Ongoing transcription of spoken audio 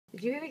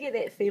do you ever get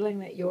that feeling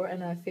that you're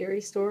in a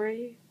fairy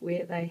story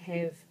where they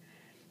have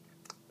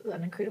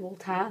an incredible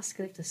task?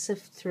 They have to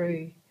sift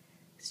through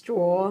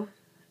straw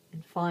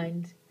and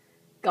find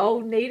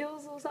gold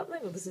needles or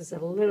something? Well, this is a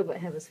little bit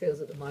how this feels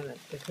at the moment,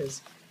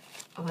 because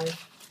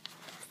I've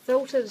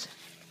filtered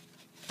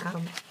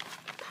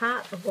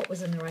part of what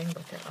was in the rain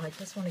bucket. I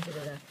just want to give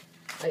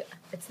it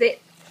it's that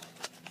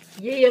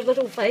year of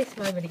little faith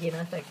moment again,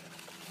 I think.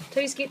 I'm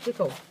too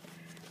sceptical.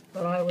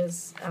 But I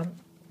was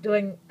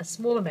doing a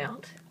small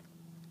amount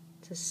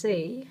to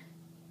see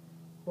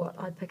what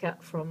I'd pick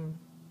up from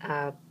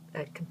a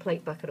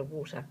complete bucket of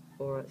water,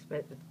 or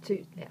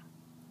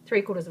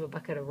three-quarters of a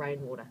bucket of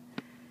rainwater.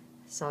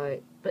 So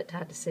a bit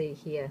hard to see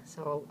here,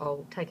 so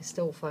I'll take a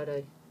still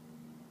photo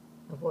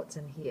of what's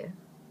in here.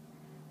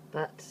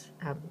 But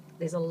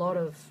there's a lot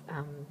of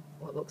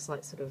what looks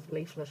like sort of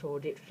leaflet or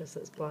detritus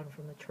that's blown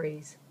from the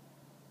trees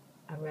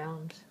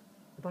around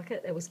the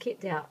bucket. It was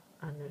kept out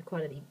on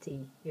quite an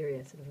empty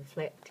area, sort of a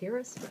flat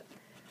terrace, but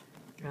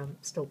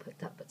still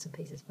picked up bits and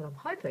pieces. But I'm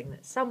hoping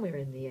that somewhere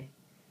in there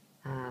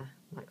are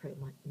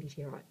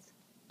micrometeorites.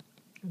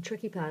 The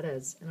tricky part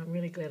is, and I'm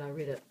really glad I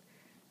read it,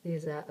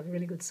 there's a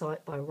really good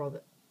site by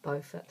Robert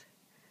Beaufort,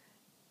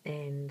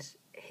 and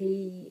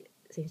he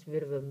seems to be a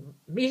bit of a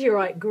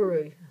meteorite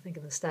guru, I think,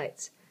 in the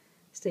States.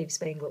 Steve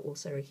Spangler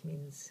also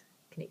recommends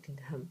connecting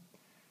to him.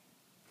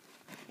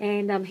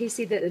 And he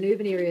said that in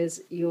urban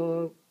areas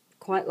you're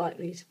quite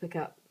likely to pick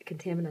up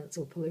contaminants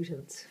or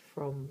pollutants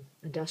from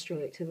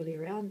industrial activity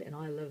around, and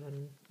I live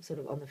in sort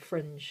of on the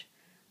fringe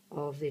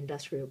of the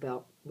industrial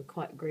belt. We're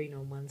quite green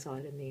on one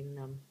side and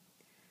then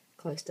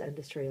close to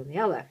industry on the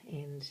other,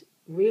 and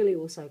really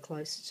also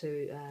close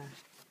to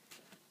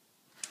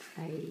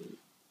a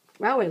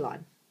railway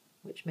line,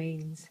 which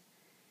means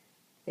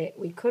that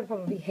we could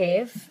probably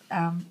have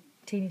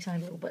teeny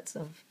tiny little bits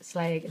of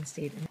slag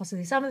instead. And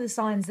possibly some of the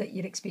signs that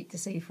you'd expect to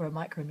see for a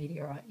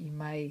micrometeorite, you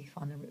may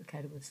find them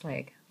replicated with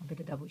slag. I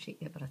better double check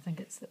that, but I think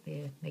it's that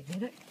they're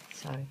magnetic.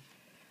 So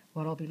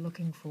what I'll be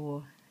looking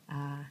for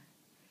are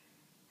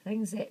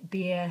things that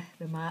bear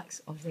the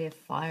marks of their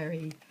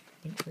fiery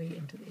entry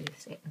into the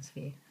Earth's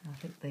atmosphere. I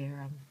think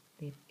there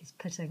is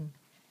pitting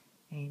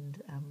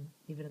and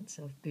evidence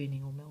of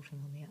burning or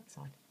melting on the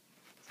outside.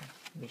 So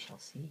we shall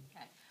see.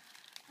 Okay.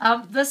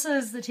 This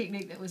is the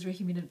technique that was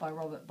recommended by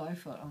Robert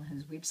Beaufort on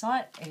his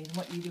website, and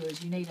what you do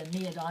is you need a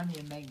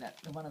neodymium magnet,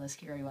 one of the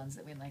scary ones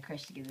that when they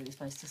crash together they're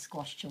supposed to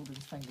squash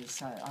children's fingers,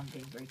 so I'm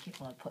being very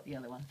careful. I put the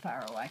other one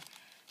far away.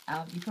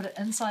 You put it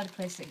inside a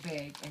plastic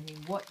bag, and then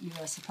what you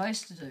are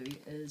supposed to do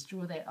is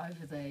draw that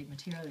over the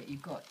material that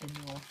you've got in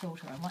your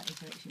filter. I might need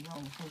to actually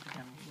roll the filter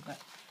down a little bit.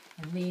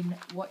 And then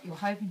what you're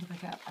hoping to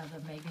pick up are the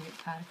magnetic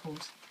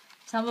particles,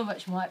 some of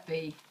which might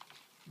be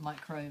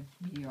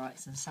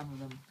micrometeorites, and some of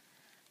them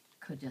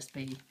could just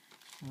be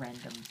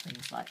random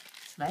things like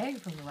slag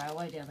from the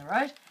railway down the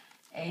road.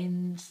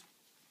 And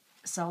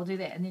so I'll do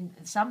that, and then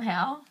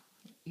somehow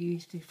you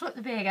have to flip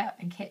the bag up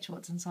and catch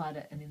what's inside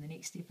it, and then the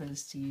next step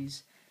is to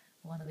use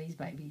one of these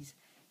babies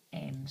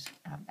and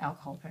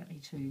alcohol apparently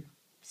to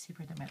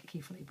separate them out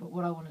carefully. But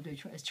what I want to do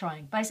is try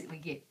and basically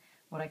get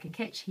what I can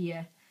catch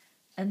here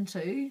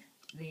into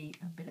the,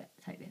 I better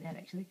take that out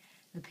actually,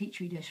 the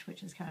petri dish,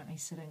 which is currently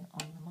sitting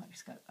on the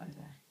microscope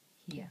over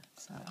here.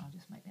 So I'll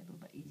just make that a little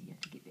bit easier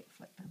to get that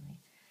flicked in there.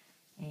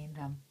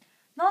 And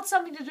not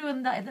something to do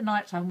at the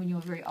night time when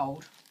you're very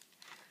old,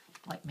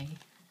 like me,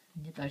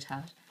 and you dote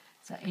hard.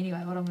 So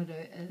anyway, what I'm going to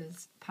do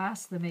is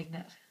pass the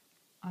magnet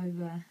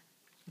over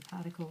the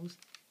particles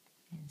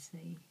and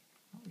see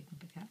what we can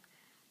pick up.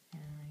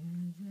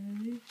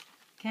 And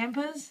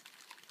campers.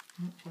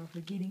 I'm not sure if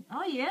we're getting.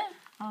 Oh yeah.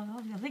 Oh,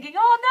 I'm thinking.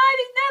 Oh no,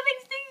 there's nothing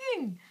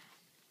sticking.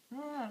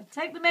 Oh,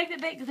 take the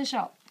magnet back to the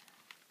shop.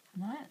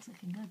 No, it's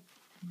looking good.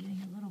 I'm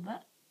getting a little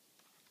bit.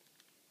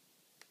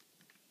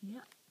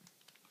 Yep.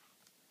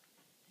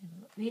 Have a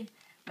look there,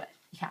 but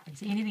you can't really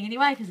see anything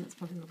anyway because it's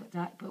probably a little bit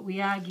dark. But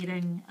we are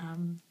getting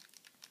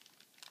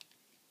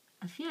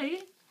a few.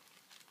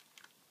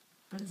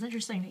 But it's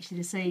interesting actually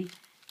to see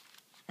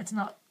it's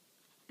not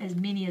as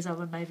many as I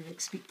would maybe have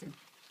expected.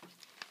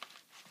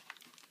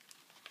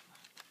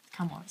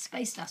 Come on,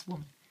 space dust,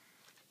 woman.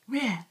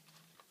 Rare.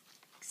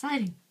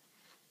 Exciting.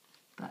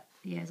 But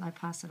yeah, as I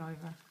pass it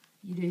over,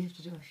 you do have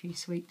to do a few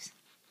sweeps.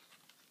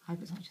 I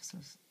hope it's not just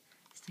sort of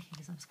sticking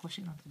as I'm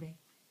squashing onto the bag.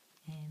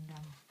 And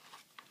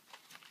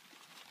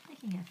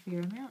making a fair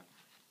amount.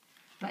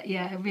 But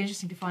yeah, it'll be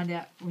interesting to find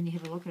out when you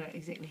have a look at it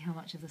exactly how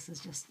much of this is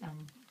just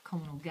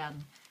common or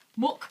garden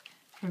muck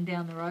from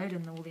down the road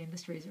and all the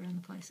industries around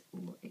the place,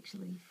 or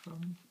actually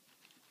from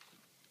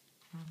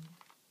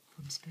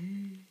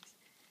spurs.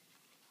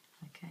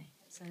 Okay,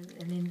 so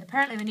and then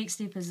apparently the next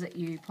step is that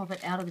you pop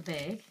it out of the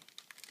bag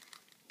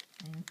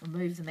and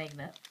remove the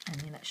magnet,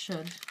 and then it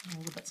should,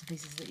 all the bits and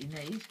pieces that you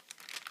need,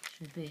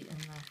 should be in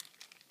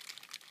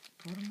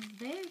the bottom of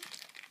the bag.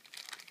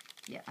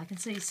 Yeah, I can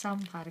see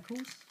some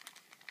particles.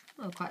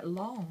 Oh, quite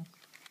long.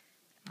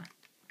 Right.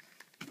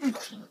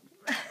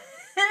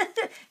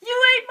 You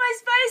ate my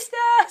space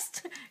dust!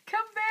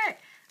 Come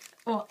back!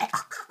 Oh.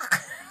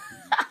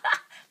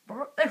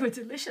 They were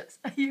delicious.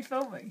 Are you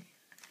filming?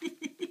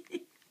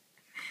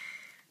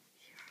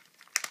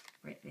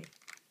 Right there.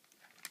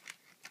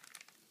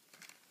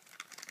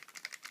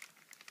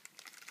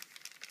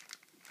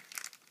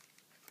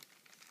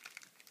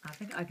 I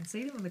think I can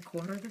see them in the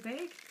corner of the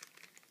bag,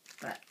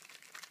 but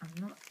I'm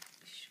not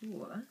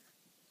sure.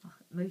 Oh,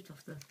 it moved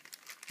off the...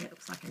 That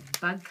looks like a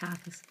bug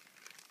carcass.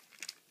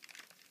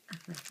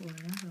 If they're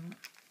falling out of it.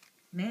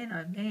 Man,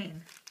 oh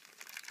man.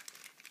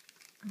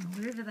 Oh,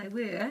 wherever they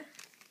were.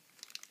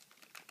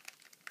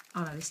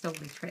 Oh no, they're still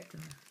really trapped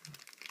in there.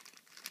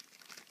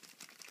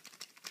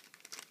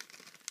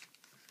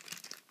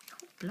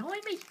 Oh,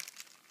 blimey!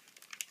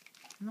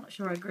 I'm not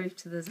sure I grooved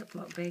to the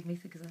Ziploc bag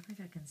method because I think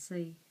I can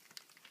see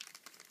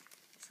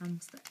some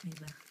stuck near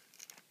the...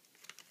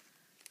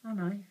 Oh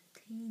no,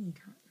 teeny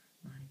tiny.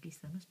 I guess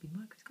they must be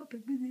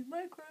microscopic with their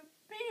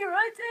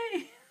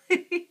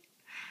micrometeorite.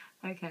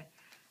 Okay,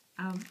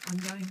 I'm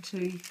going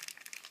to...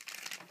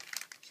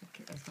 Should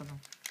get those on.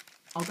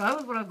 I'll go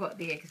with what I've got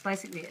there because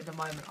basically at the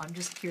moment I'm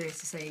just curious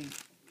to see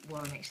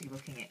what I'm actually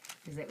looking at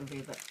because that would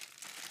be a bit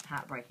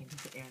heartbreaking to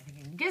sit there and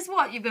thinking, guess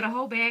what? You've got a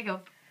whole bag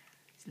of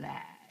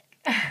slag.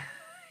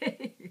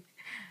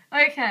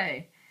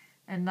 Okay,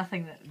 and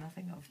nothing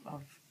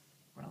of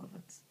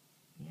relevance.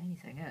 The only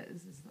thing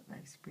is that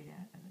they've spread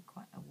out over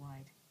quite a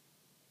wide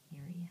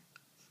area.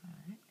 So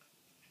I'm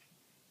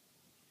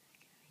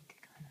going to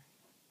kind of...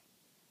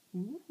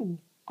 Ooh!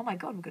 Oh my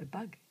god, we've got a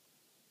bug.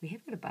 We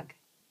have got a bug.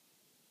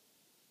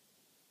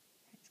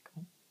 That's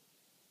cool.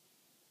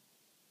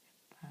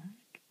 A bug.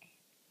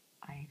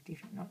 I have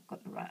definitely not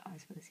got the right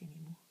eyes for this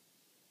anymore.